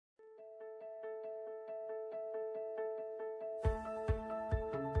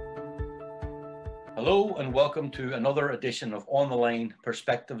Hello and welcome to another edition of On the Line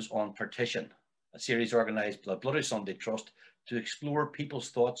Perspectives on Partition, a series organised by the Bloody Sunday Trust to explore people's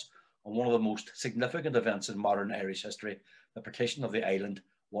thoughts on one of the most significant events in modern Irish history, the partition of the island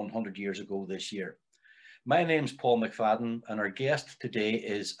 100 years ago this year. My name's Paul McFadden, and our guest today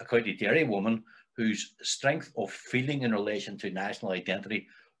is a County Derry woman whose strength of feeling in relation to national identity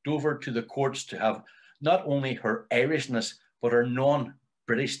drove her to the courts to have not only her Irishness but her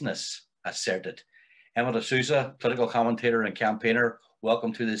non-Britishness asserted. Emma DeSouza, political commentator and campaigner,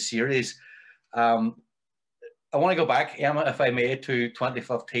 welcome to this series. I want to go back, Emma, if I may, to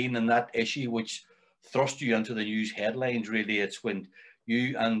 2015 and that issue which thrust you into the news headlines. Really, it's when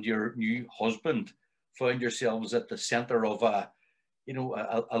you and your new husband found yourselves at the centre of a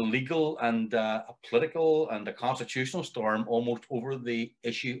legal and a political and a constitutional storm almost over the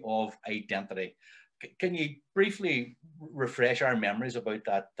issue of identity. Can you briefly refresh our memories about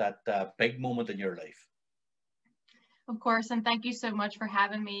that big moment in your life? Of course, and thank you so much for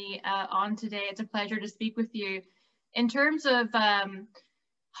having me on today. It's a pleasure to speak with you. In terms of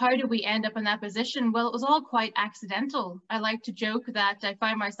how did we end up in that position? Well, it was all quite accidental. I like to joke that I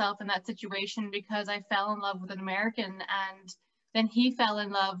find myself in that situation because I fell in love with an American, and then he fell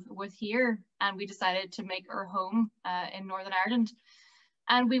in love with here, and we decided to make our home in Northern Ireland.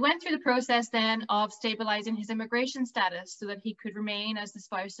 And we went through the process then of stabilising his immigration status so that he could remain as the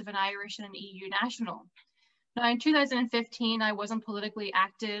spouse of an Irish and an EU national. Now, in 2015, I wasn't politically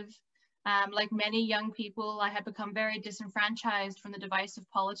active. Like many young people, I had become very disenfranchised from the divisive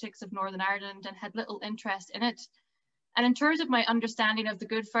politics of Northern Ireland and had little interest in it. And in terms of my understanding of the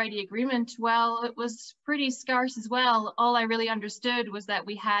Good Friday Agreement, well, it was pretty scarce as well. All I really understood was that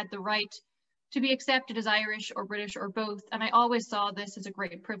we had the right to be accepted as Irish or British or both. And I always saw this as a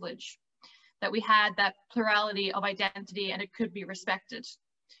great privilege, that we had that plurality of identity and it could be respected.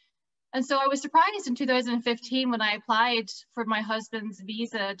 And so I was surprised in 2015 when I applied for my husband's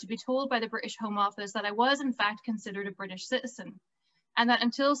visa to be told by the British Home Office that I was in fact considered a British citizen. And that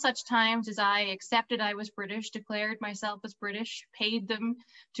until such times as I accepted I was British, declared myself as British, paid them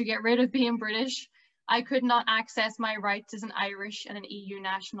to get rid of being British, I could not access my rights as an Irish and an EU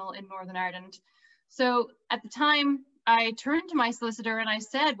national in Northern Ireland. So at the time, I turned to my solicitor and I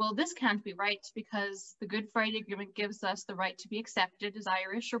said, well, this can't be right because the Good Friday Agreement gives us the right to be accepted as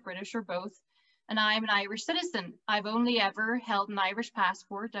Irish or British or both. And I'm an Irish citizen. I've only ever held an Irish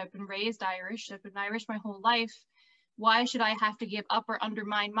passport. I've been raised Irish. I've been Irish my whole life. Why should I have to give up or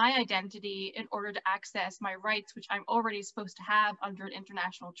undermine my identity in order to access my rights, which I'm already supposed to have under an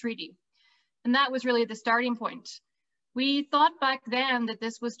international treaty? And that was really the starting point. We thought back then that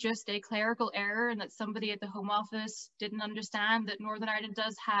this was just a clerical error and that somebody at the Home Office didn't understand that Northern Ireland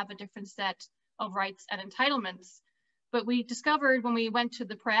does have a different set of rights and entitlements. But we discovered when we went to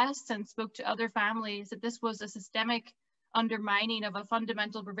the press and spoke to other families that this was a systemic undermining of a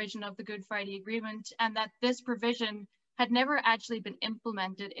fundamental provision of the Good Friday Agreement, and that this provision had never actually been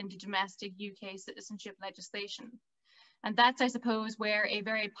implemented into domestic UK citizenship legislation. And that's, I suppose, where a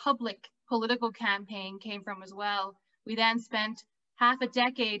very public political campaign came from as well. We then spent half a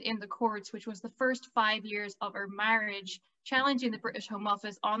decade in the courts, which was the first 5 years of our marriage, challenging the British Home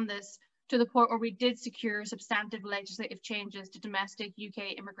Office on this to the point where we did secure substantive legislative changes to domestic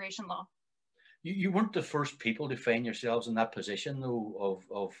UK immigration law. You weren't the first people to find yourselves in that position, though,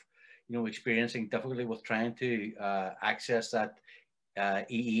 of experiencing difficulty with trying to access that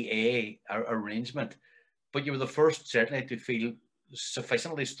EEA arrangement. But you were the first, certainly, to feel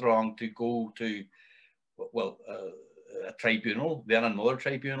sufficiently strong to go to, well, a tribunal, then another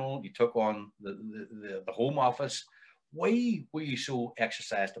tribunal. You took on the Home Office. Why were you so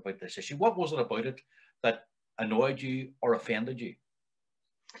exercised about this issue? What was it about it that annoyed you or offended you?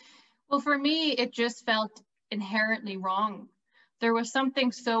 Well, for me, it just felt inherently wrong. There was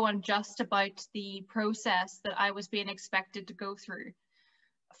something so unjust about the process that I was being expected to go through.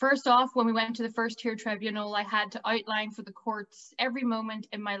 First off, when we went to the first tier tribunal, I had to outline for the courts every moment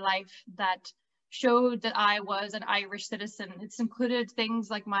in my life that showed that I was an Irish citizen. It's included things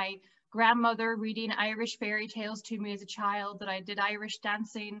like my grandmother reading Irish fairy tales to me as a child, that I did Irish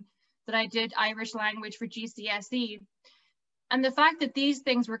dancing, that I did Irish language for GCSE. And the fact that these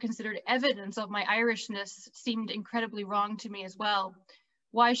things were considered evidence of my Irishness seemed incredibly wrong to me as well.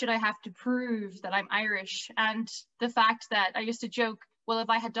 Why should I have to prove that I'm Irish? And the fact that I used to joke, well, if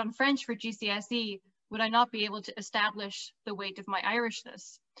I had done French for GCSE, would I not be able to establish the weight of my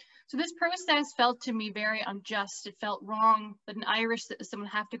Irishness? So this process felt to me very unjust. It felt wrong that an Irish citizen would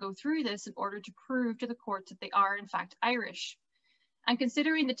have to go through this in order to prove to the courts that they are in fact Irish. And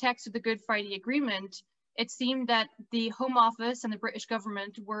considering the text of the Good Friday Agreement, it seemed that the Home Office and the British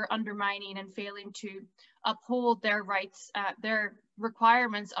government were undermining and failing to uphold their rights, their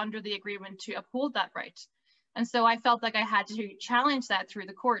requirements under the agreement to uphold that right. And so I felt like I had to challenge that through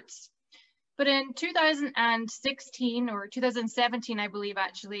the courts. But in 2016 or 2017, I believe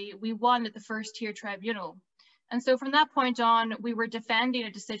actually, we won at the first tier tribunal. And so from that point on, we were defending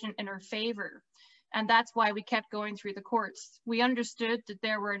a decision in our favor. And that's why we kept going through the courts. We understood that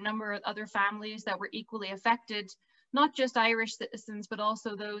there were a number of other families that were equally affected, not just Irish citizens, but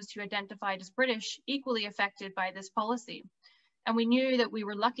also those who identified as British, equally affected by this policy. And we knew that we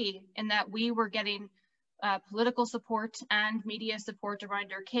were lucky in that we were getting political support and media support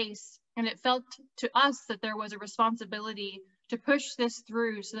around our case. And it felt to us that there was a responsibility to push this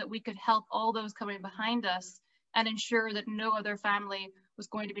through so that we could help all those coming behind us and ensure that no other family was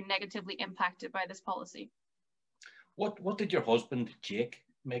going to be negatively impacted by this policy. What did your husband, Jake,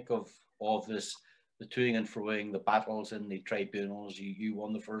 make of this, the toing and froing, the battles in the tribunals? You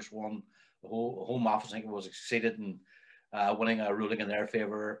won the first one. The Home Office, I think, was succeeded in winning a ruling in their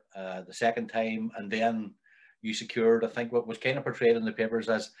favour the second time, and then you secured, I think, what was kind of portrayed in the papers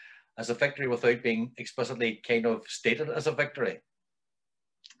as a victory without being explicitly kind of stated as a victory.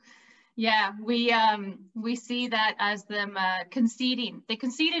 Yeah, we see that as them conceding. They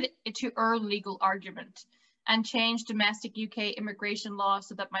conceded to our legal argument and changed domestic UK immigration law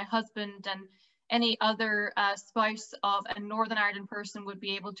so that my husband and any other spouse of a Northern Ireland person would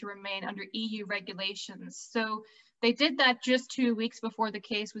be able to remain under EU regulations. So they did that just 2 weeks before the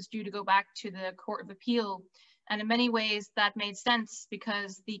case was due to go back to the Court of Appeal. And in many ways that made sense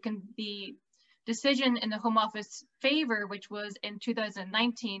because the decision in the Home Office favour, which was in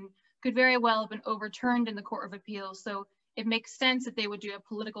 2019, could very well have been overturned in the Court of Appeal. So it makes sense that they would do a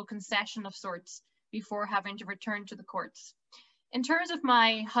political concession of sorts before having to return to the courts. In terms of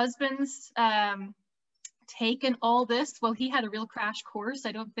my husband's take in all this, well, he had a real crash course.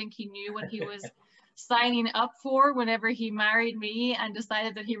 I don't think he knew what he was signing up for whenever he married me and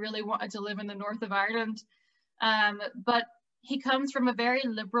decided that he really wanted to live in the north of Ireland. But he comes from a very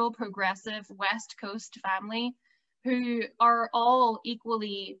liberal, progressive West Coast family who are all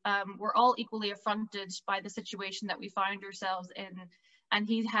equally, we're all equally affronted by the situation that we found ourselves in. And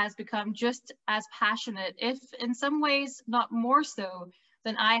he has become just as passionate, if in some ways not more so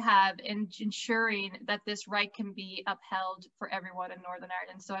than I have, in ensuring that this right can be upheld for everyone in Northern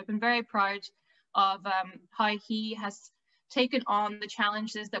Ireland. So I've been very proud of how he has taken on the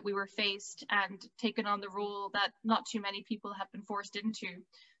challenges that we were faced and taken on the role that not too many people have been forced into.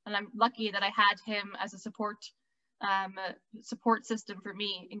 And I'm lucky that I had him as a support system for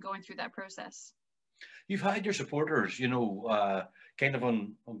me in going through that process. You've had your supporters, you know, kind of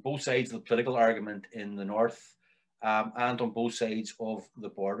on both sides of the political argument in the north and on both sides of the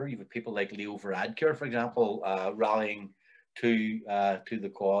border. You've had people like Leo Varadkar, for example, rallying to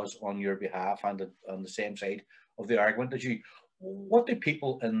the cause on your behalf and on the same side of the argument as you. What do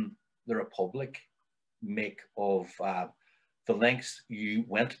people in the Republic make of the lengths you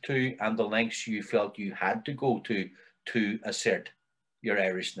went to and the lengths you felt you had to go to assert your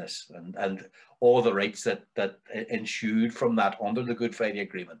Irishness and all the rights that ensued from that under the Good Friday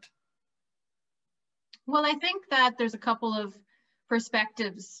Agreement? Well, I think that there's a couple of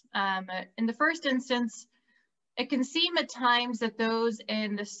perspectives. In the first instance, it can seem at times that those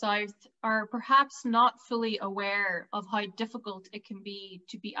in the South are perhaps not fully aware of how difficult it can be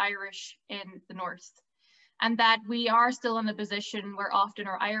to be Irish in the North, and that we are still in a position where often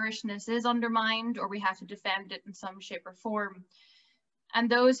our Irishness is undermined or we have to defend it in some shape or form. And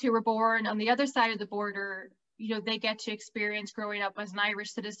those who were born on the other side of the border, you know, they get to experience growing up as an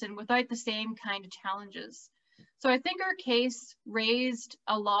Irish citizen without the same kind of challenges. So I think our case raised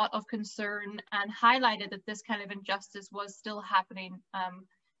a lot of concern and highlighted that this kind of injustice was still happening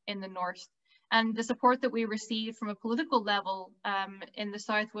in the North. And the support that we received from a political level in the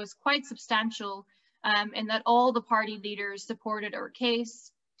South was quite substantial, in that all the party leaders supported our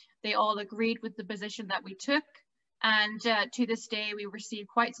case. They all agreed with the position that we took. And to this day, we receive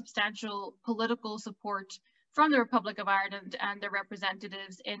quite substantial political support from the Republic of Ireland and their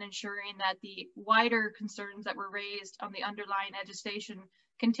representatives in ensuring that the wider concerns that were raised on the underlying legislation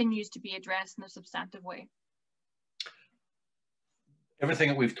continues to be addressed in a substantive way. Everything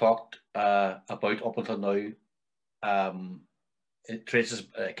that we've talked about up until now, it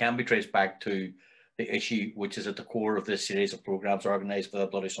can be traced back to the issue which is at the core of this series of programmes organised by the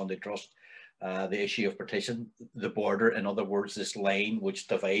Bloody Sunday Trust. The issue of partition, the border, in other words, this line which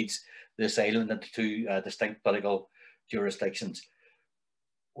divides this island into two distinct political jurisdictions.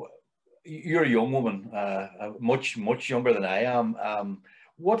 You're a young woman, much younger than I am.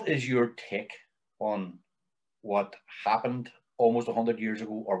 What is your take on what happened almost 100 years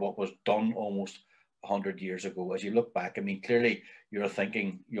ago or what was done almost 100 years ago? As you look back, I mean, clearly you're a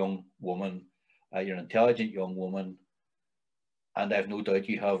thinking young woman, you're an intelligent young woman, and I've no doubt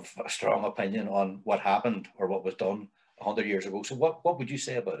you have a strong opinion on what happened or what was done 100 years ago. So what would you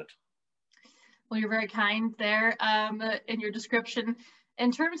say about it? Well, you're very kind there in your description.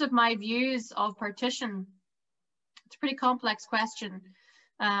 In terms of my views of partition, it's a pretty complex question.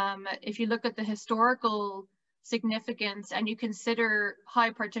 If you look at the historical significance and you consider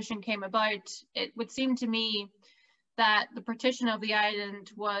how partition came about, it would seem to me that the partition of the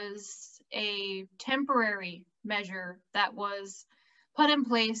island was a temporary measure that was put in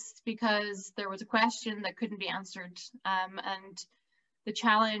place because there was a question that couldn't be answered, and the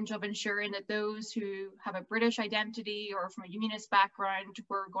challenge of ensuring that those who have a British identity or from a unionist background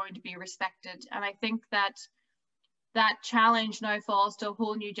were going to be respected. And I think that that challenge now falls to a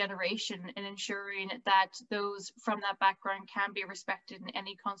whole new generation in ensuring that those from that background can be respected in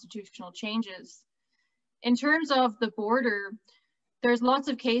any constitutional changes. In terms of the border, there's lots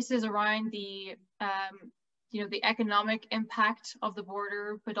of cases around the the economic impact of the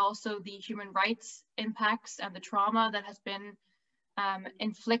border, but also the human rights impacts and the trauma that has been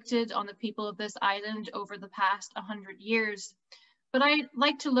inflicted on the people of this island over the past 100 years. But I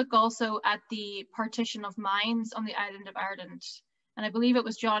like to look also at the partition of minds on the island of Ireland. And I believe it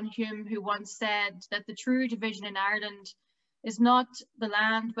was John Hume who once said that the true division in Ireland is not the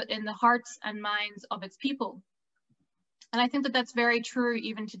land, but in the hearts and minds of its people. And I think that that's very true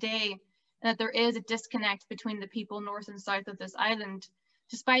even today, and that there is a disconnect between the people north and south of this island,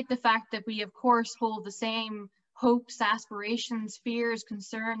 despite the fact that we of course hold the same hopes, aspirations, fears,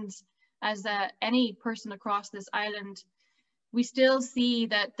 concerns as any person across this island. We still see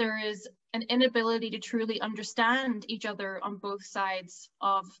that there is an inability to truly understand each other on both sides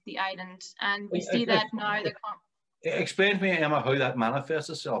of the island. And we see that now. Explain to me, Emma, how that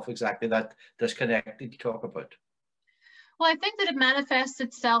manifests itself exactly, that disconnect that you talk about. Well, I think that it manifests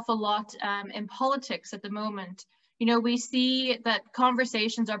itself a lot in politics at the moment. You know, we see that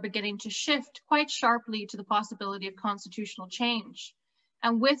conversations are beginning to shift quite sharply to the possibility of constitutional change.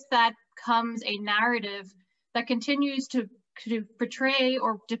 And with that comes a narrative that continues to portray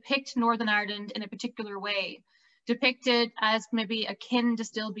or depict Northern Ireland in a particular way, depicted as maybe akin to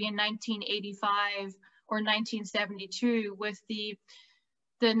still be in 1985 or 1972, with the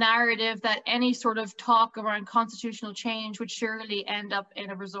narrative that any sort of talk around constitutional change would surely end up in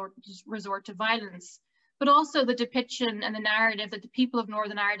a resort to violence. But also the depiction and the narrative that the people of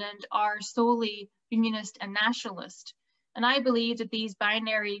Northern Ireland are solely unionist and nationalist. And I believe that these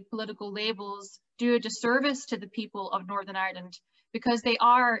binary political labels do a disservice to the people of Northern Ireland, because they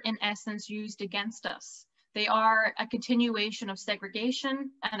are in essence used against us. They are a continuation of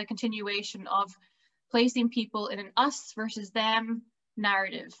segregation and a continuation of placing people in an us versus them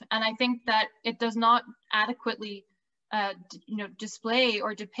narrative. And I think that it does not adequately display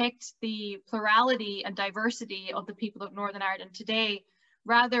or depict the plurality and diversity of the people of Northern Ireland today.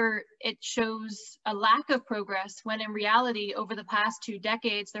 Rather, it shows a lack of progress, when in reality, over the past 2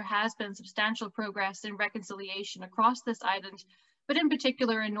 decades, there has been substantial progress in reconciliation across this island, but in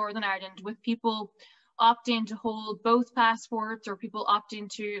particular in Northern Ireland, with people opting to hold both passports or people opting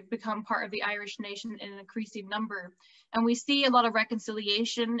to become part of the Irish nation in an increasing number. And we see a lot of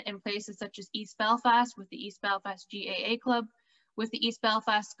reconciliation in places such as East Belfast, with the East Belfast GAA Club, with the East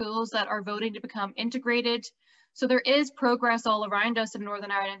Belfast schools that are voting to become integrated. So there is progress all around us in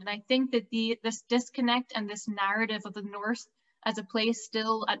Northern Ireland. And I think that this disconnect and this narrative of the North as a place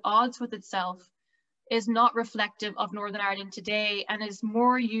still at odds with itself is not reflective of Northern Ireland today, and is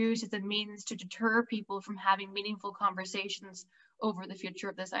more used as a means to deter people from having meaningful conversations over the future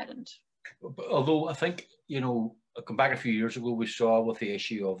of this island. Although I think, come back a few years ago, we saw with the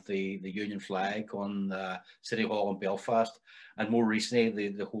issue of the Union flag on City Hall in Belfast, and more recently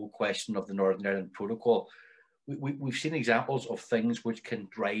the whole question of the Northern Ireland Protocol. We've seen examples of things which can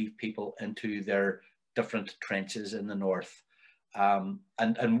drive people into their different trenches in the north. And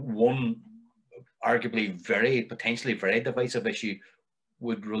one arguably potentially very divisive issue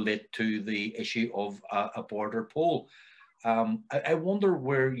would relate to the issue of a border poll. I wonder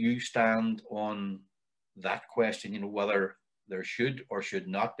where you stand on that question, whether there should or should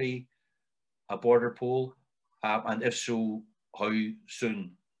not be a border poll, and if so, how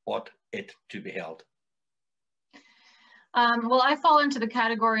soon ought it to be held? Well, I fall into the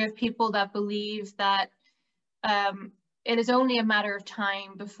category of people that believe that it is only a matter of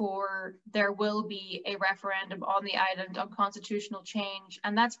time before there will be a referendum on the island on constitutional change,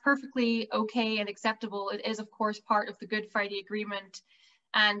 and that's perfectly okay and acceptable. It is, of course, part of the Good Friday Agreement,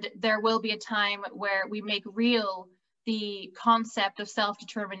 And there will be a time where we make real the concept of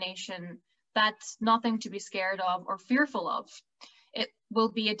self-determination. That's nothing to be scared of or fearful of. It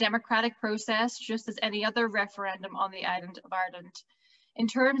will be a democratic process, just as any other referendum on the island of Ireland. In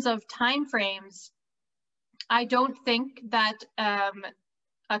terms of timeframes, I don't think that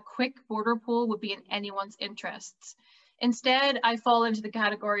a quick border poll would be in anyone's interests. Instead, I fall into the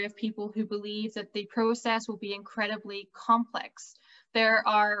category of people who believe that the process will be incredibly complex. There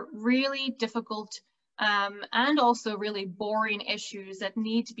are really difficult and also really boring issues that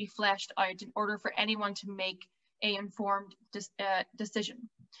need to be fleshed out in order for anyone to make an informed decision,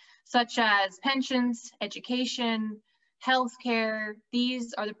 such as pensions, education, healthcare.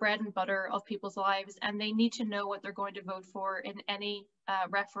 These are the bread and butter of people's lives, and they need to know what they're going to vote for in any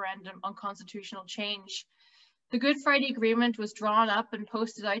referendum on constitutional change. The Good Friday Agreement was drawn up and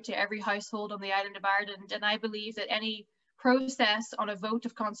posted out to every household on the island of Ireland, and I believe that any process on a vote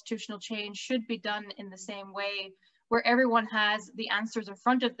of constitutional change should be done in the same way, where everyone has the answers in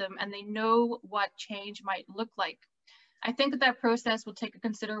front of them and they know what change might look like. I think that that process will take a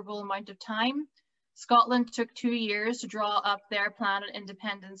considerable amount of time. Scotland took 2 years to draw up their plan on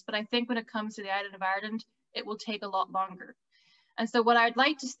independence, but I think when it comes to the island of Ireland, it will take a lot longer. And so what I'd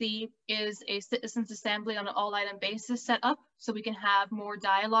like to see is a citizens' assembly on an all-island basis set up so we can have more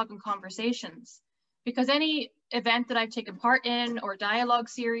dialogue and conversations. Because any event that I've taken part in, or dialogue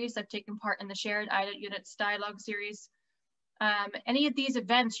series, I've taken part in the Shared Island Units dialogue series, any of these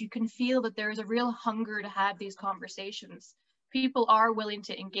events, you can feel that there is a real hunger to have these conversations. People are willing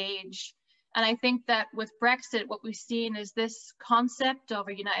to engage. And I think that with Brexit, what we've seen is this concept of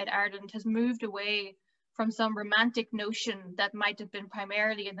a united Ireland has moved away from some romantic notion that might have been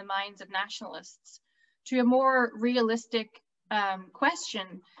primarily in the minds of nationalists to a more realistic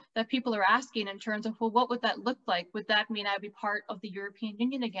question that people are asking in terms of, well, what would that look like? Would that mean I'd be part of the European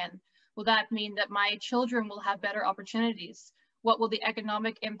Union again? Will that mean that my children will have better opportunities? What will the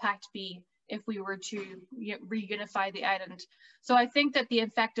economic impact be if we were to reunify the island? So I think that the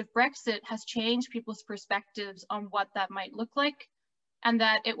effect of Brexit has changed people's perspectives on what that might look like, and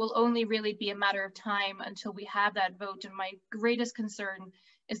that it will only really be a matter of time until we have that vote. And my greatest concern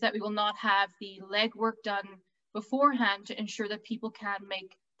is that we will not have the legwork done beforehand to ensure that people can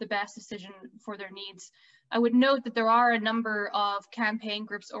make the best decision for their needs. I would note that there are a number of campaign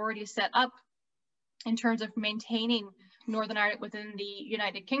groups already set up in terms of maintaining Northern Ireland within the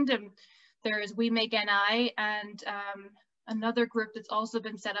United Kingdom. There is We Make NI and another group that's also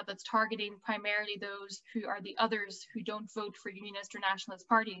been set up that's targeting primarily those who are the others who don't vote for unionist or nationalist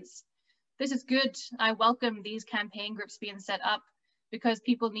parties. This is good. I welcome these campaign groups being set up because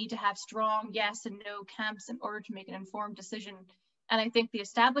people need to have strong yes and no camps in order to make an informed decision. And I think the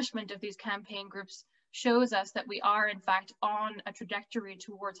establishment of these campaign groups shows us that we are in fact on a trajectory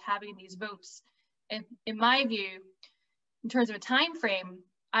towards having these votes. In my view, in terms of a time frame,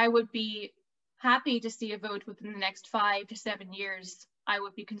 I would be happy to see a vote within the next 5 to 7 years. I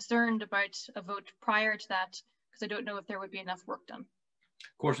would be concerned about a vote prior to that because I don't know if there would be enough work done.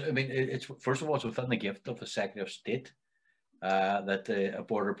 Of course, I mean, it's first of all, it's within the gift of the Secretary of State that a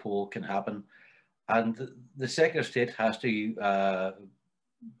border poll can happen. And the Secretary of State has to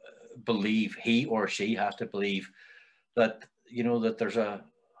believe, he or she has to believe that, you know, that there's a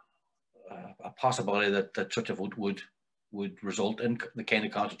possibility that such a vote would result in the kind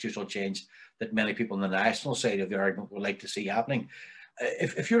of constitutional change that many people on the national side of the argument would like to see happening.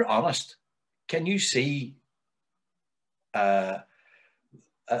 If you're honest, can you see a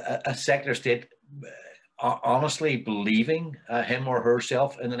Secretary of State honestly believing him or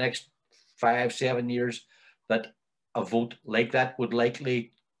herself in the next 5, 7 years that a vote like that would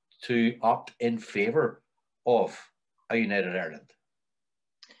likely to opt in favour of a united Ireland?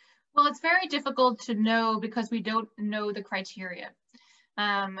 Well, it's very difficult to know because we don't know the criteria.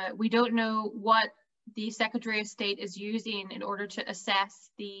 We don't know what the Secretary of State is using in order to assess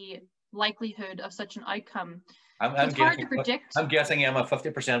the likelihood of such an outcome. It's hard to predict. I'm guessing, Emma,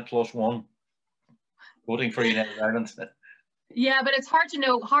 50% plus one voting for United Ireland. Yeah, but it's hard to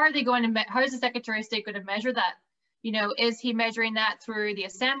know how are they going to, how is the Secretary of State going to measure that? You know, is he measuring that through the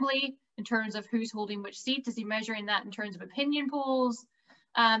Assembly in terms of who's holding which seats? Is he measuring that in terms of opinion polls?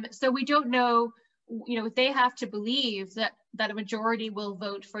 So we don't know, you know, they have to believe that a majority will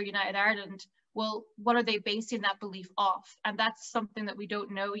vote for United Ireland. Well, what are they basing that belief off? And that's something that we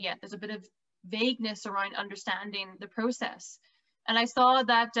don't know yet. There's a bit of vagueness around understanding the process. And I saw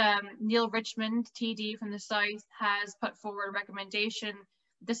that Neil Richmond, TD from the South, has put forward a recommendation.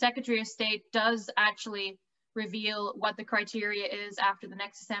 The Secretary of State does actually reveal what the criteria is after the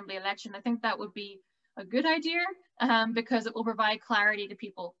next Assembly election. I think that would be a good idea because it will provide clarity to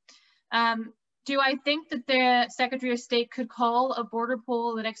people. Do I think that the Secretary of State could call a border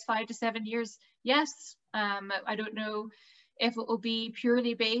poll in the next 5 to 7 years? Yes. I don't know if it will be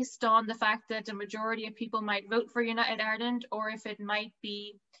purely based on the fact that a majority of people might vote for United Ireland, or if it might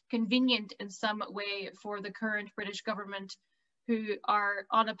be convenient in some way for the current British government, who are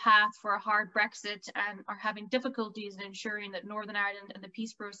on a path for a hard Brexit and are having difficulties in ensuring that Northern Ireland and the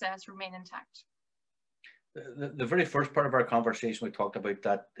peace process remain intact. The very first part of our conversation, we talked about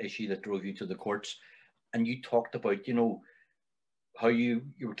that issue that drove you to the courts, and you talked about, you know, how you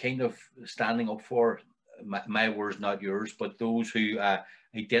were kind of standing up for my words, not yours, but those who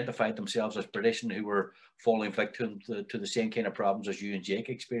identified themselves as British and who were falling victim to the same kind of problems as you and Jake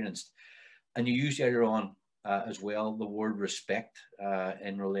experienced. And you used earlier on as well the word respect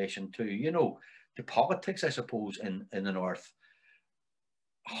in relation to, you know, the politics, I suppose, in the North.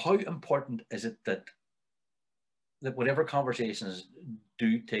 How important is it that whatever conversations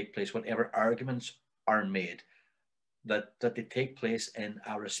do take place, whatever arguments are made, that they take place in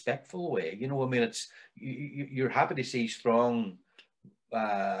a respectful way? You know, I mean, it's you're happy to see strong,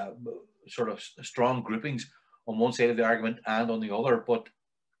 sort of strong groupings on one side of the argument and on the other, but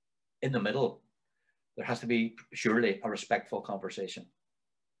in the middle, there has to be surely a respectful conversation.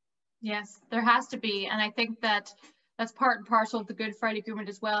 Yes, there has to be, and I think that that's part and parcel of the Good Friday Agreement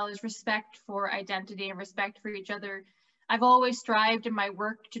as well, is respect for identity and respect for each other. I've always strived in my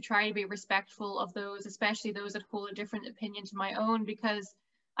work to try to be respectful of those, especially those that hold a different opinion to my own, because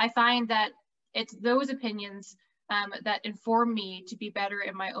I find that it's those opinions that inform me to be better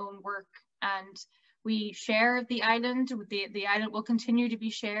in my own work. And we share the island. The island will continue to be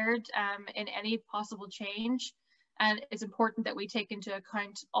shared in any possible change. And it's important that we take into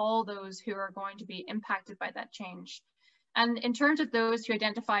account all those who are going to be impacted by that change. And in terms of those who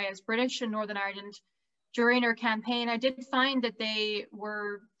identify as British in Northern Ireland, during our campaign, I did find that they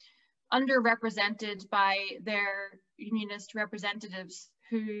were underrepresented by their unionist representatives,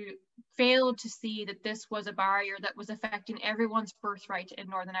 who failed to see that this was a barrier that was affecting everyone's birthright in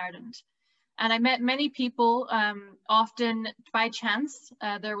Northern Ireland. And I met many people, often by chance.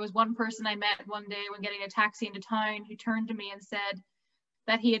 There was one person I met one day when getting a taxi into town who turned to me and said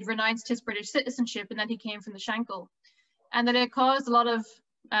that he had renounced his British citizenship and that he came from the Shankill, and that it caused a lot of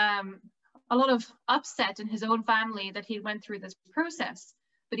upset in his own family that he went through this process,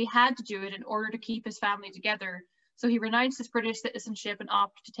 but he had to do it in order to keep his family together. So he renounced his British citizenship and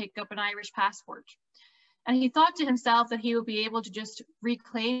opted to take up an Irish passport. And he thought to himself that he would be able to just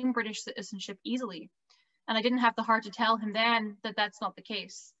reclaim British citizenship easily. And I didn't have the heart to tell him then that that's not the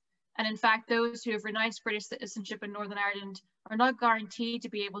case. And in fact, those who have renounced British citizenship in Northern Ireland are not guaranteed to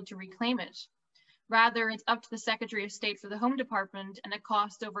be able to reclaim it. Rather, it's up to the Secretary of State for the Home Department, and it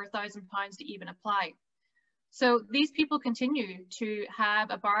costs over £1,000 to even apply. So these people continue to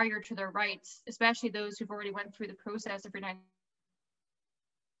have a barrier to their rights, especially those who've already went through the process of renouncing.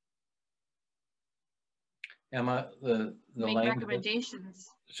 Emma, the make line recommendations.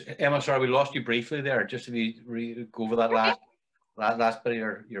 Emma, sorry, we lost you briefly there. Just to go over that last bit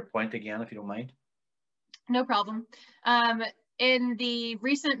of your point again, if you don't mind. No problem. In the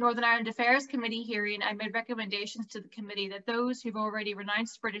recent Northern Ireland Affairs Committee hearing, I made recommendations to the committee that those who've already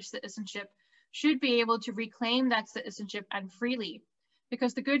renounced British citizenship should be able to reclaim that citizenship, and freely,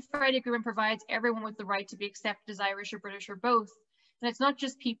 because the Good Friday Agreement provides everyone with the right to be accepted as Irish or British or both. And it's not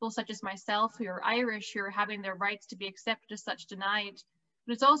just people such as myself who are Irish who are having their rights to be accepted as such denied,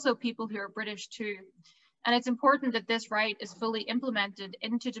 but it's also people who are British too. And it's important that this right is fully implemented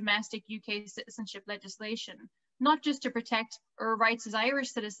into domestic UK citizenship legislation, not just to protect our rights as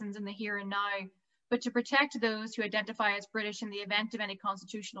Irish citizens in the here and now, but to protect those who identify as British in the event of any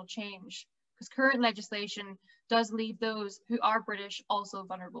constitutional change, because current legislation does leave those who are British also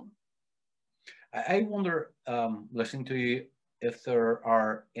vulnerable. I wonder, listening to you, if there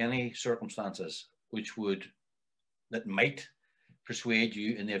are any circumstances that might persuade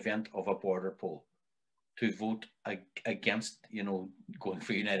you in the event of a border poll to vote against, you know, going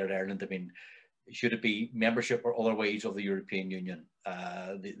for United Ireland. I mean, should it be membership or other ways of the European Union,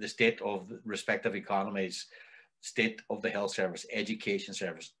 the state of respective economies, state of the health service, education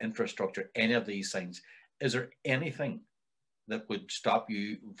service, infrastructure, any of these things? Is there anything that would stop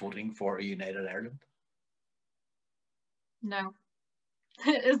you voting for a United Ireland? No,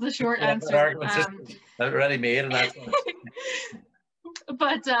 is the short answer. Already made, and that's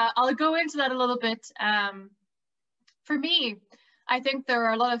but I'll go into that a little bit. For me, I think there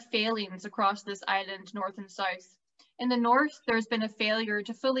are a lot of failings across this island, north and south. In the north, there's been a failure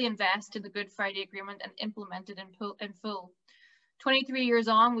to fully invest in the Good Friday Agreement and implement it in full. 23 years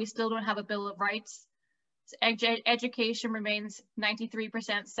on, we still don't have a Bill of Rights. Education remains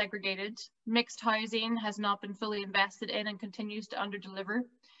 93% segregated. Mixed housing has not been fully invested in and continues to underdeliver.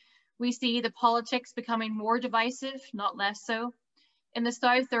 We see the politics becoming more divisive, not less so. In the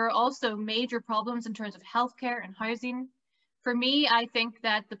South, there are also major problems in terms of healthcare and housing. For me, I think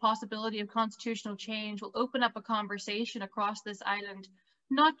that the possibility of constitutional change will open up a conversation across this island,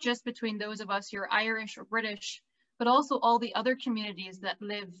 not just between those of us who are Irish or British, but also all the other communities that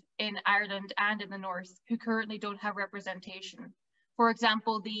live in Ireland and in the North who currently don't have representation. For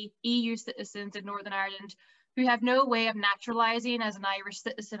example, the EU citizens in Northern Ireland who have no way of naturalizing as an Irish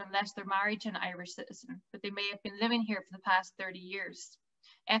citizen unless they're married to an Irish citizen, but they may have been living here for the past 30 years.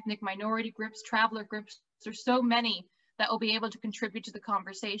 Ethnic minority groups, traveler groups, there's so many that will be able to contribute to the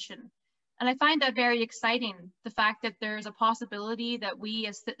conversation. And I find that very exciting, the fact that there's a possibility that we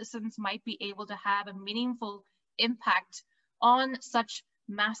as citizens might be able to have a meaningful impact on such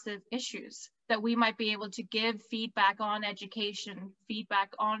massive issues, that we might be able to give feedback on education,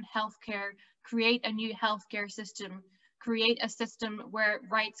 feedback on healthcare, create a new healthcare system, create a system where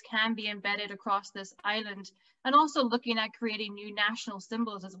rights can be embedded across this island, and also looking at creating new national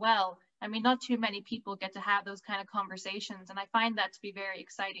symbols as well. I mean, not too many people get to have those kind of conversations, and I find that to be very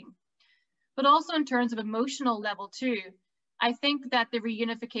exciting. But also in terms of emotional level too, I think that the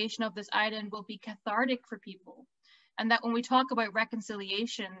reunification of this island will be cathartic for people. And that when we talk about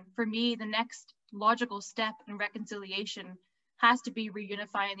reconciliation, for me, the next logical step in reconciliation has to be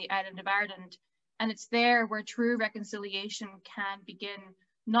reunifying the island of Ireland. And it's there where true reconciliation can begin,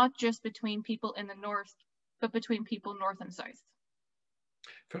 not just between people in the North, but between people North and South.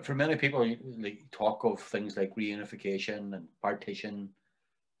 For many people, they talk of things like reunification and partition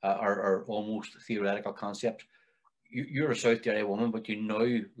are almost theoretical concepts. You're a South Derry woman, but you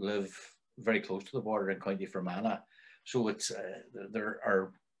now live very close to the border in County Fermanagh. So it's there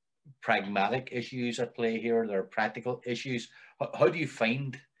are pragmatic issues at play here. There are practical issues. How do you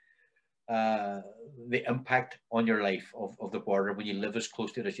find the impact on your life of the border when you live as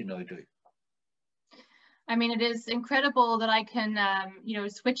close to it as you now do? I mean, it is incredible that I can,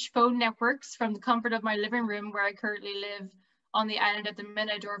 switch phone networks from the comfort of my living room where I currently live on the island at the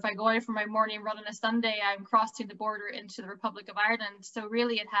minute, or if I go out for my morning run on a Sunday, I'm crossing the border into the Republic of Ireland. So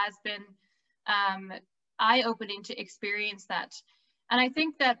really it has been eye-opening to experience that. And I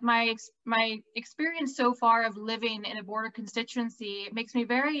think that my experience so far of living in a border constituency makes me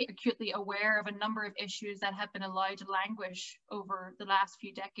very acutely aware of a number of issues that have been allowed to languish over the last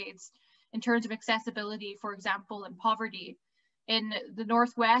few decades in terms of accessibility, for example, and poverty. In the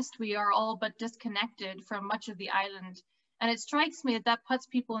Northwest, we are all but disconnected from much of the island. And it strikes me that that puts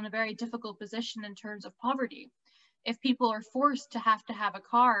people in a very difficult position in terms of poverty. If people are forced to have a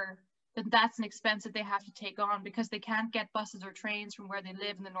car, then that's an expense that they have to take on because they can't get buses or trains from where they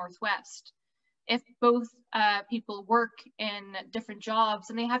live in the Northwest. If both people work in different jobs,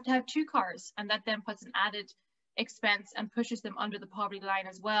 then they have to have two cars, and that then puts an added expense and pushes them under the poverty line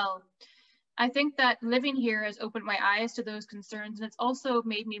as well. I think that living here has opened my eyes to those concerns, and it's also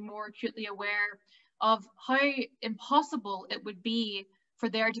made me more acutely aware of how impossible it would be for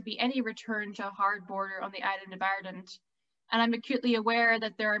there to be any return to a hard border on the island of Ireland. And I'm acutely aware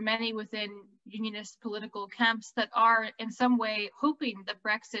that there are many within unionist political camps that are in some way hoping that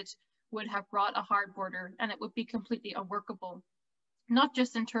Brexit would have brought a hard border, and it would be completely unworkable. Not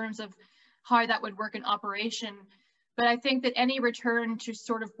just in terms of how that would work in operation, but I think that any return to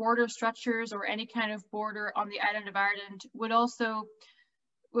sort of border structures or any kind of border on the island of Ireland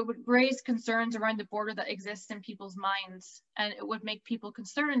would raise concerns around the border that exists in people's minds, and it would make people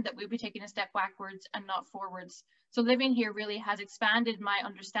concerned that we'd be taking a step backwards and not forwards. So living here really has expanded my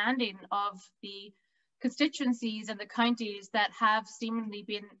understanding of the constituencies and the counties that have seemingly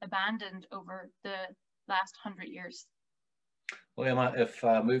been abandoned over the last 100 years. Well, Emma, if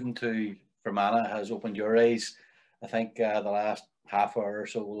moving to Fermanagh has opened your eyes, I think the last half hour or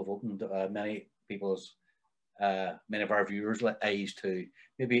so will have opened many of our viewers' eyes to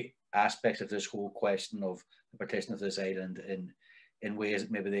maybe aspects of this whole question of the partition of this island in ways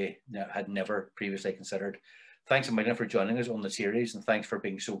that maybe they had never previously considered. Thanks a million for joining us on the series, and thanks for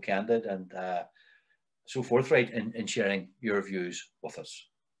being so candid and so forthright in sharing your views with us.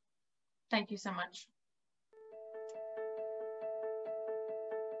 Thank you so much.